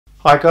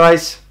Hi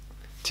guys,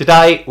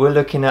 today we're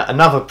looking at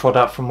another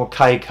product from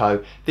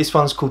Wacaco. This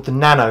one's called the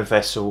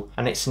Nanovessel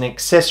and it's an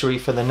accessory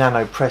for the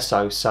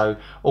Nanopresso. So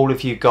all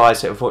of you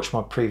guys that have watched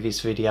my previous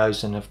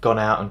videos and have gone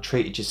out and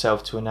treated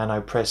yourself to a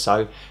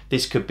Nanopresso,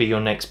 this could be your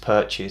next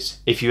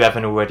purchase if you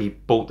haven't already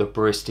bought the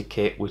barista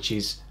kit, which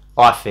is,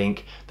 I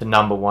think, the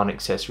 #1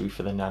 accessory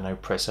for the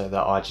Nanopresso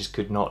that I just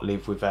could not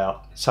live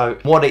without. So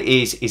what it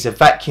is a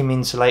vacuum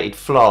insulated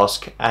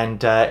flask,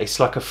 and it's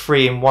like a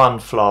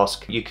 3-in-1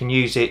 flask. You can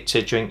use it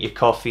to drink your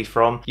coffee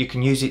from, you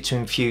can use it to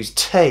infuse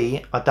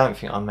tea. I don't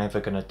think I'm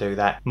ever going to do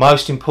that.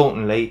 Most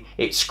importantly,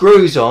 it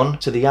screws on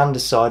to the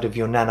underside of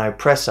your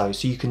Nanopresso,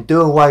 so you can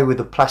do away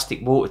with a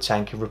plastic water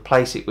tank and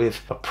replace it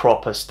with a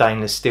proper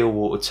stainless steel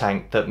water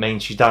tank. That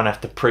means you don't have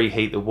to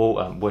preheat the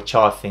water, which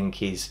I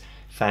think is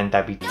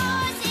fantastic.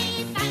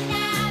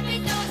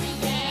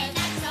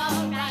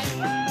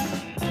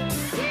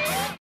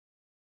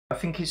 I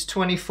think it's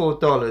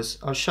 $24.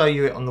 I'll show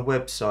you it on the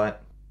website.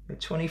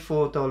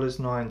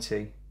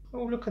 $24.90.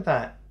 Oh, look at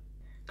that.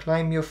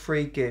 Claim your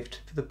free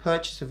gift. For the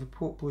purchase of a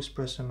portable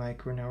espresso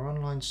maker in our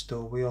online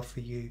store, we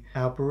offer you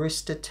our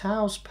barista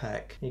towels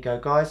pack. Here you go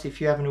guys, if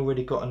you haven't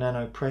already got a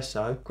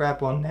Nanopresso,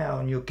 grab one now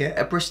and you'll get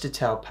a barista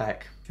towel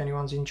pack. If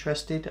anyone's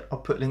interested, I'll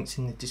put links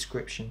in the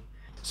description.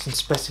 Some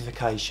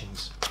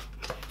specifications.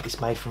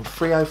 It's made from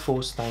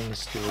 304 stainless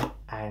steel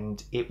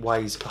and it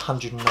weighs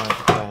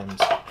 190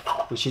 grams,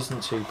 which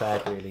isn't too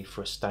bad really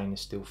for a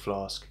stainless steel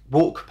flask.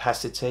 Water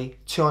capacity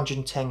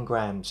 210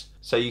 grams,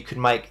 so you could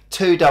make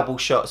 2 double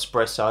shot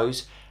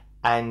espressos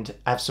and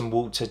have some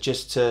water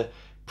just to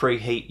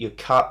preheat your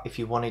cup if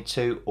you wanted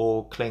to,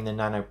 or clean the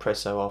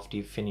Nanopresso after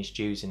you've finished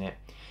using it.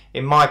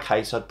 In my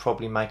case, I'd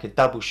probably make a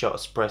double shot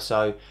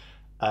espresso,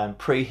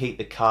 preheat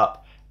the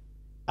cup,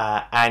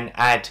 and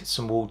add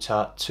some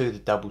water to the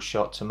double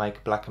shot to make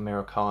a black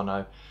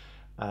Americano,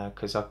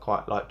 because I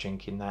quite like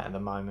drinking that at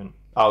the moment.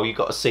 Oh, you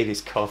got to see this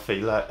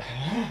coffee, look.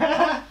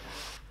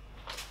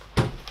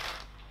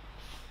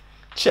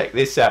 Check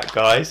this out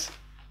guys.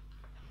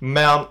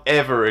 Mount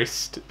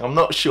Everest. I'm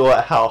not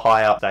sure how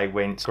high up they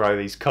went to grow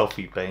these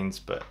coffee beans,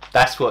 but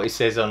that's what it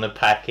says on the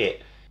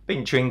packet.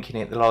 Been drinking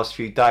it the last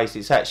few days.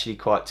 It's actually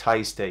quite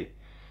tasty,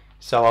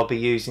 so I'll be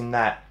using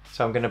that.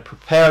 So I'm going to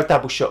prepare a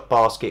double shot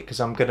basket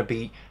because I'm going to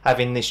be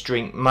having this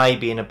drink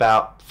maybe in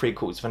about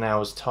 3/4 of an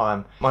hour's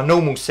time. My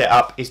normal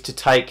setup is to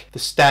take the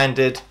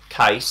standard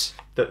case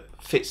that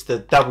fits the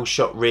double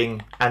shot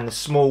ring and the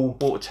small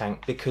water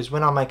tank, because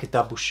when I make a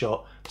double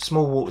shot,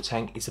 small water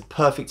tank is a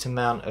perfect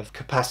amount of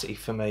capacity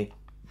for me.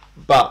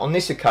 But on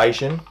this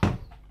occasion,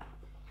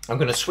 I'm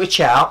going to switch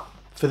out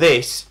for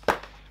this,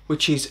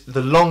 which is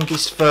the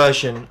longest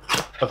version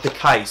of the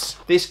case.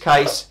 This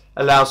case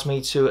allows me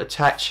to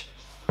attach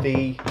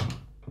the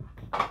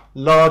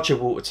larger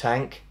water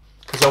tank,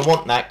 because I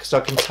want that, because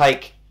I can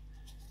take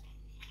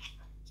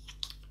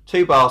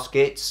 2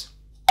 baskets.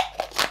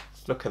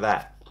 Look at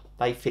that,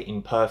 they fit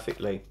in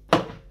perfectly.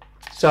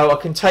 So I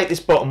can take this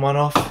bottom one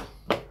off,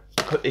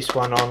 put this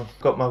one on.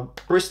 Got my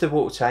barista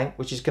water tank,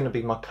 which is going to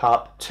be my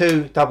cup,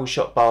 2 double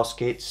shot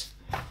baskets,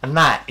 and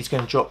that is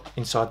going to drop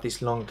inside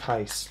this long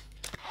case.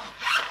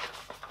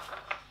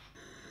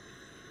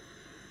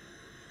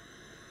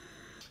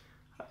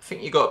 I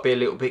think you've got to be a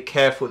little bit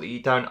careful that you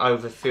don't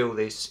overfill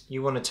this.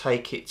 You want to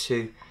take it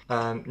to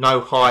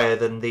no higher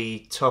than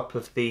the top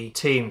of the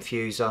tea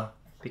infuser,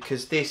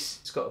 because this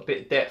has got a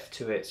bit of depth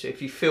to it. So if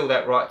you fill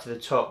that right to the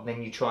top,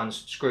 then you try and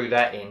screw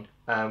that in,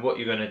 what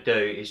you're going to do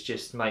is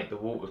just make the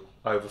water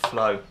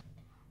overflow.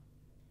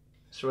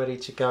 It's ready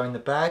to go in the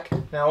bag.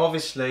 Now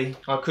obviously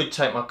I could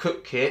take my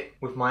cook kit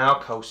with my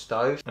alcohol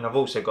stove, and I've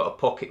also got a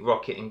pocket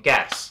rocket and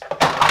gas.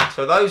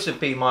 So those would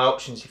be my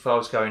options if I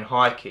was going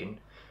hiking.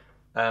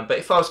 But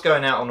if I was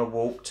going out on a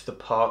walk to the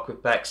park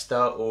with Baxter,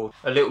 or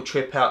a little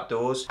trip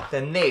outdoors,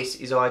 then this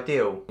is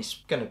ideal. It's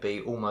going to be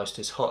almost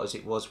as hot as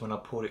it was when I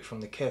poured it from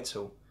the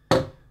kettle.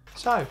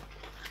 So,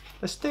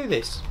 let's do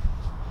this.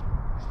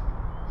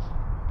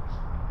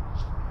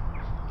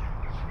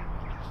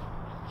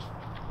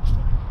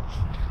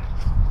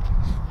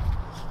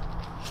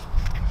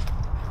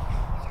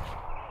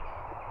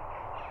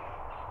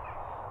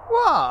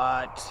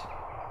 What?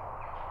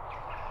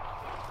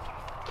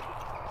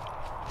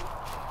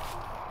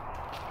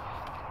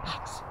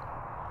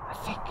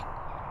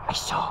 I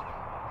saw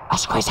a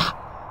squeezer.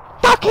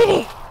 Go,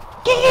 kitty!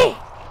 Kitty!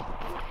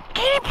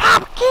 Kitty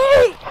pop,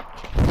 kitty!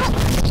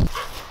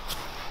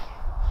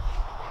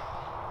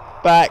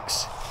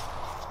 Bax,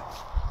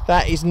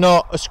 that is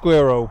not a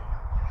squirrel.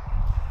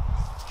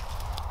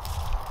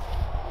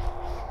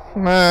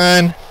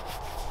 Man,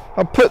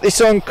 I put this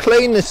on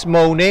clean this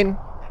morning.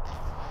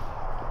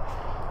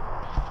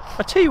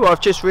 I tell you what,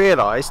 I've just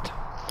realised.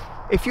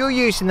 If you're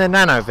using the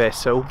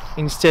Nanovessel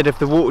instead of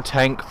the water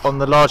tank on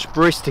the large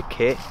barista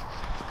kit,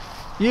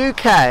 you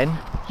can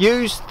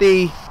use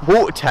the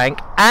water tank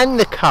and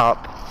the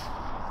cup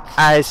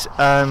as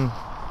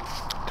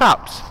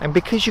cups, and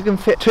because you can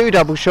fit 2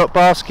 double shot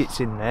baskets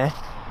in there,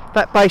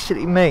 that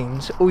basically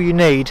means all you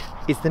need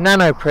is the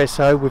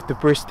Nanopresso with the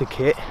barista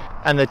kit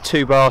and the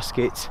 2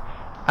 baskets,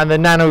 and the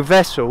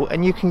Nanovessel,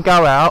 and you can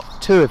go out,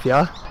 two of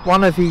you.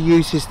 One of you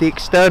uses the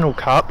external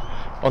cup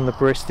on the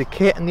barista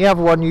kit and the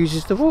other one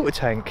uses the water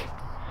tank.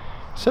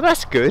 So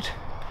that's good.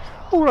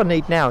 All I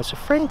need now is a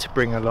friend to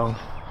bring along.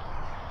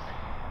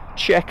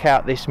 Check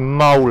out this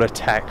mole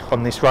attack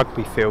on this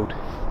rugby field.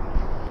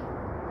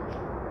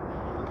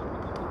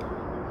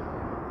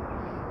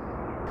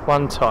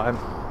 One time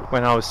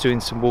when I was doing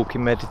some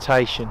walking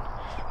meditation,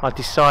 I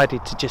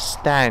decided to just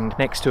stand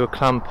next to a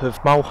clump of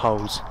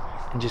moleholes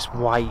and just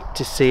wait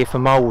to see if a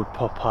mole would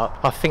pop up.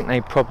 I think they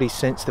probably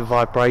sense the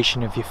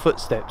vibration of your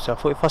footsteps. So I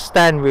thought if I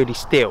stand really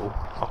still,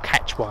 I'll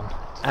catch one.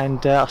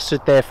 And I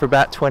stood there for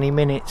about 20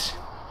 minutes.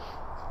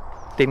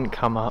 Didn't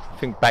come up. I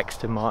think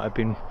Baxter might have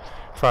been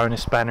throwing a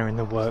spanner in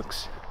the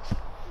works.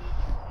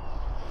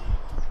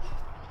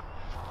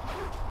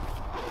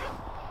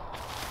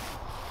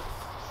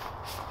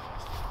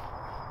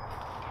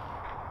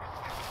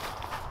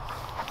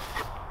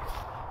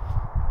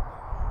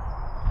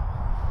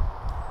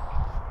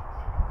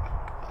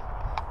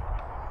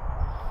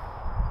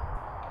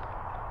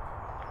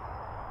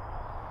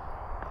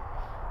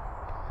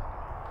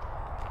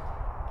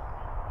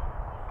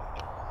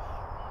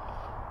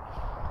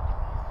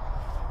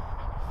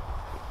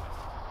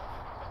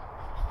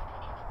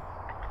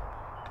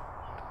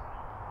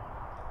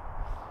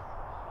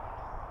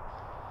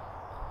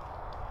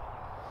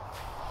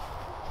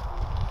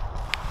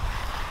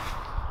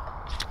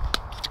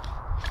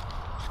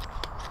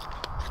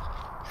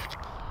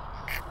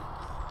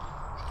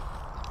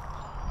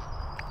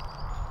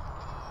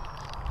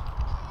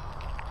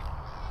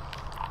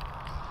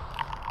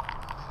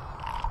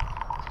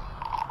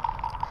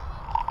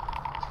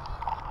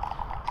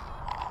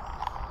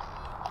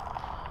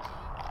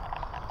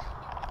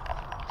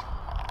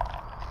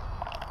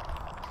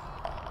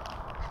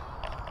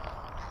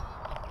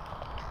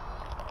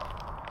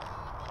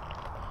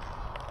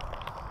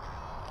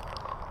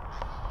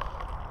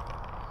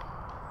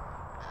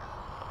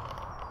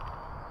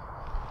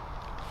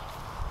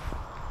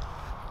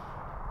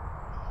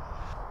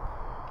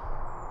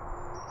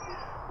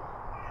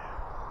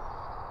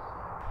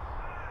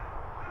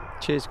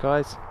 Cheers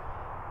guys.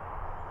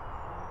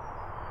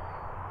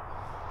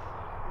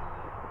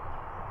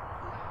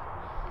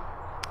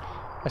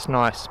 That's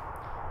nice.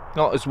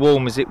 Not as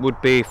warm as it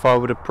would be if I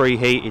would have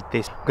preheated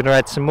this. I'm going to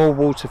add some more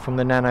water from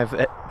the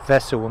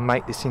Nanovessel and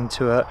make this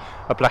into a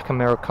black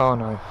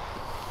Americano.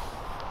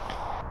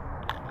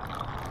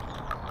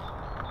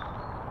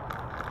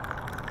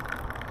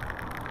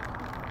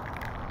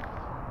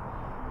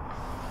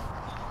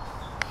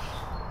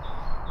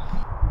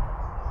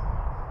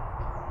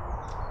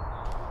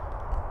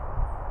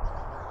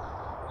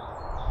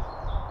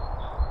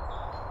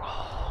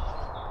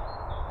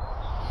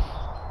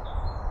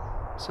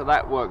 So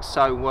that works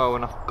so well,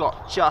 and I've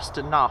got just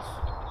enough.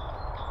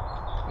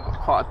 I've got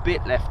quite a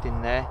bit left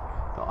in there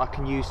that I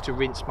can use to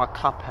rinse my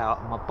cup out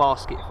and my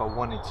basket if I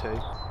wanted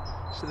to.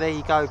 So there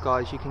you go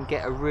guys, you can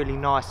get a really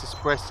nice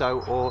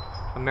espresso or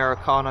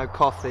Americano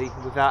coffee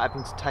without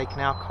having to take an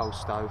alcohol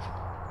stove.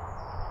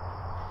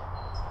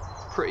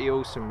 Pretty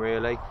awesome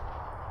really.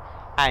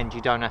 And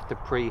you don't have to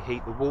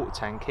preheat the water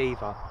tank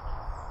either.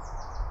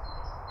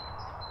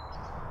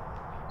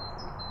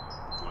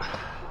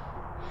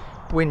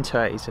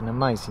 Winter is an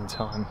amazing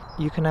time.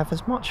 You can have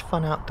as much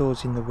fun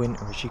outdoors in the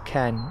winter as you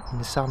can in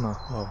the summer.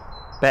 Well,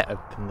 better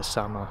than the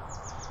summer,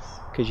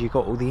 because you've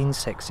got all the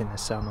insects in the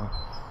summer.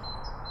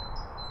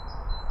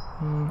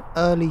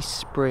 Early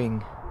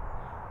spring,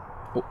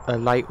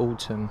 late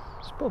autumn,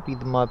 it's probably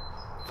my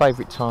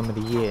favourite time of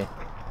the year.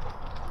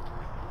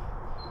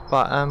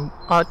 But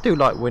I do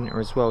like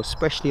winter as well,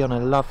 especially on a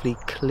lovely,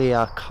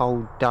 clear,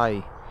 cold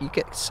day. You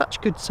get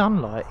such good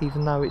sunlight,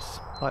 even though it's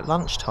like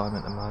lunchtime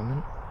at the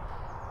moment.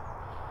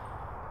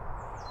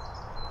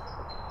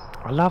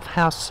 I love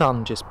how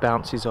sun just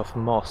bounces off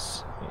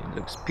moss. It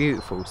looks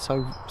beautiful,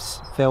 so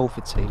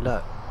velvety,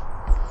 look.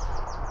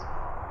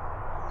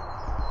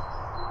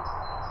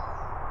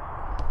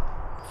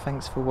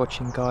 Thanks for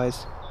watching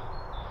guys,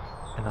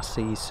 and I'll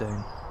see you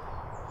soon.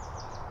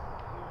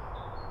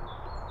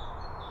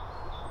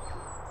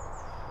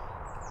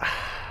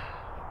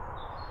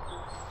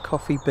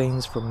 Coffee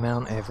beans from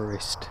Mount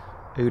Everest.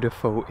 Who'd have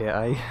thought it,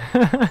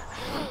 eh?